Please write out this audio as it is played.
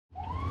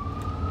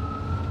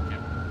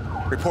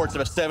Reports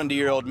of a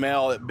 70-year-old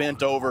male that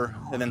bent over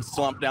and then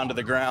slumped down to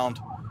the ground.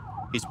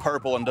 He's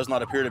purple and does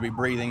not appear to be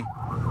breathing.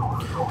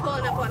 We're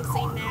pulling up on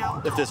scene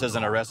now. If this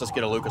isn't an arrest, let's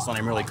get a Lucas on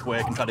him really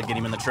quick and try to get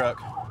him in the truck.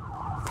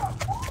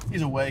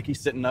 He's awake, he's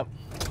sitting up.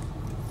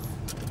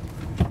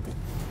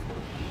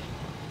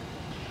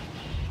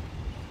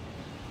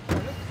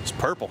 It's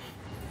purple.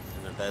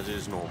 And that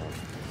is normal.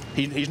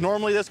 He's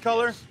normally this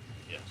color?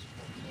 Yes.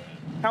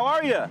 How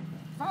are you?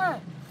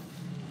 Hi.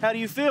 How do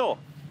you feel?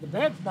 The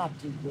bed's not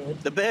too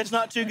good. The bed's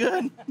not too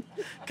good?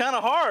 Kind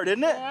of hard,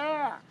 isn't it?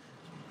 Yeah.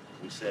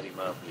 We set him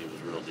up and he was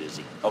real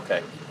dizzy.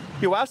 Okay.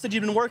 Your wife said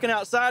you've been working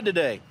outside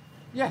today.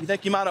 Yeah. You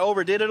think you might have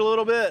overdid it a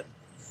little bit?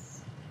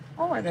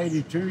 Oh, at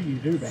 82, you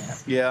do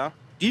that. Yeah.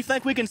 Do you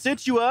think we can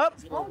sit you up?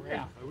 Oh,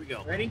 yeah. Here we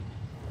go. Ready?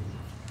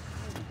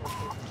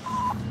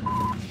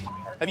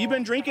 Have you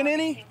been drinking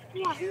any?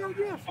 Yeah, hell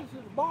yes. This is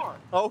a bar.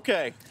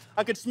 Okay.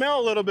 I could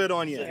smell a little bit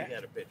on you. So he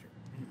had a picture.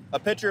 A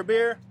pitcher of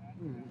beer?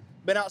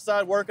 Been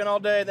outside working all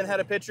day, then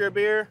had a pitcher of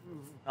beer?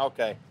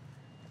 Okay.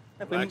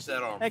 Relax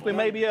that arm. I think we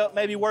may be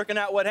maybe working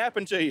out what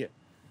happened to you.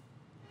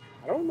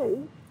 I don't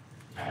know.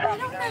 I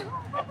don't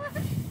know.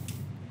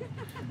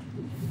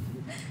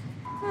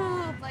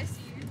 Oh, bless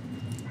you.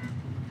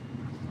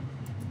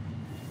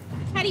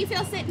 How do you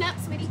feel sitting up,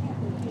 sweetie?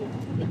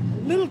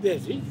 A little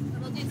dizzy. A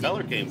little dizzy?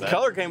 Color came back.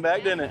 Color came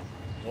back, didn't it?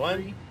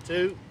 1,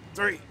 2,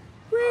 3.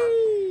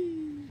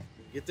 Whee!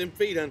 Get them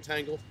feet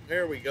untangled.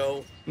 There we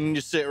go. And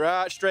just sit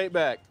right straight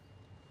back.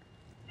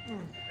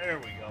 There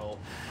we go.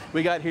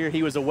 We got here,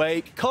 he was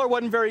awake. Color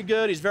wasn't very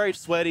good, he's very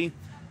sweaty,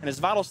 and his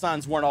vital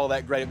signs weren't all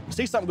that great.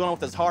 See something going on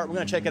with his heart, we're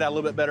gonna check it out a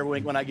little bit better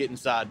when I get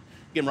inside.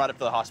 Get him right up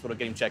to the hospital,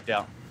 get him checked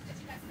out.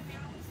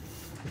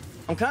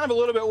 I'm kind of a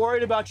little bit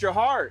worried about your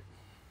heart.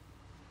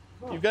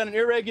 You've got an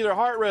irregular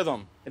heart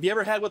rhythm. Have you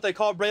ever had what they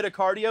call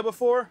bradycardia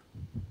before?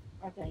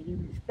 I can't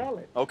even spell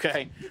it.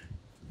 Okay.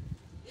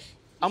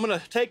 I'm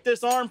gonna take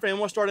this arm frame,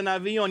 we'll start an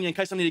IV on you in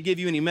case I need to give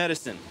you any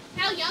medicine.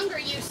 How young are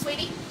you,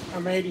 sweetie?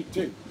 I'm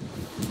 82.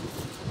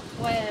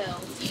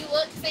 Well, you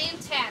look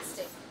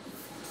fantastic.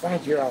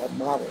 Thank you. I'll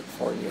model it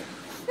for you.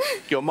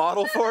 You'll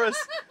model for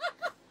us?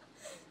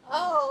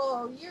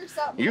 Oh, you're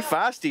something You're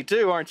else. feisty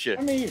too, aren't you?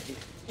 I'm easy.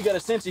 You got a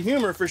sense of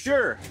humor for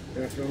sure.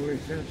 That's the only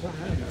sense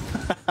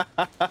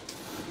I have.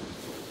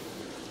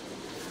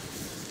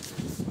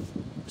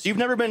 So you've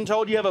never been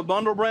told you have a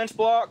bundle branch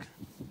block?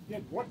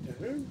 Did what to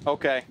who?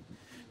 Okay.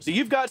 So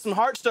you've got some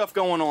heart stuff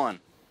going on.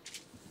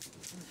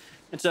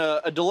 It's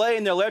a delay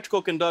in the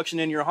electrical conduction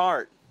in your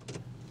heart,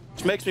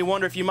 which makes me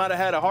wonder if you might have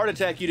had a heart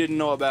attack you didn't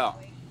know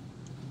about.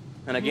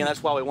 And again,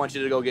 that's why we want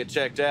you to go get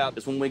checked out,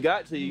 because when we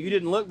got to you, you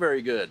didn't look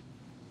very good.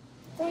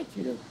 Thank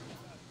you.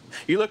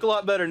 You look a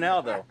lot better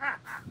now, though.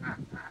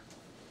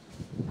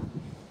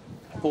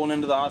 Pulling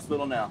into the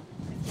hospital now.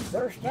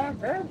 First time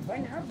for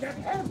everything, I've got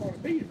to have one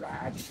of these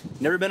rides.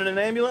 Never been in an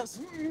ambulance?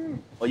 Mm-mm.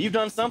 Well, you've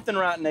done something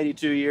right in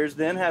 82 years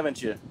then,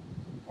 haven't you?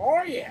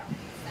 Oh, yeah.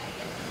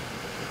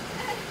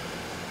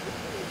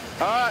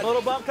 All right,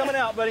 little bump coming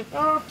out, buddy.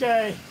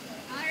 Okay.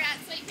 All right,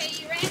 sweet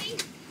pea, you ready?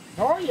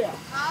 Oh, yeah.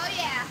 Oh,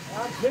 yeah.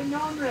 I'm sitting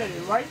on ready,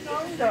 waiting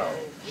on go.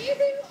 You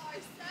are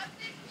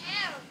something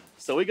else.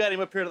 So we got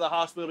him up here to the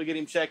hospital to get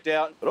him checked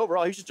out. But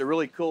overall, he's just a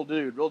really cool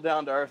dude, real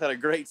down to earth, had a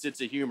great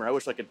sense of humor. I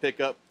wish I could pick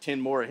up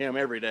 10 more of him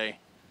every day.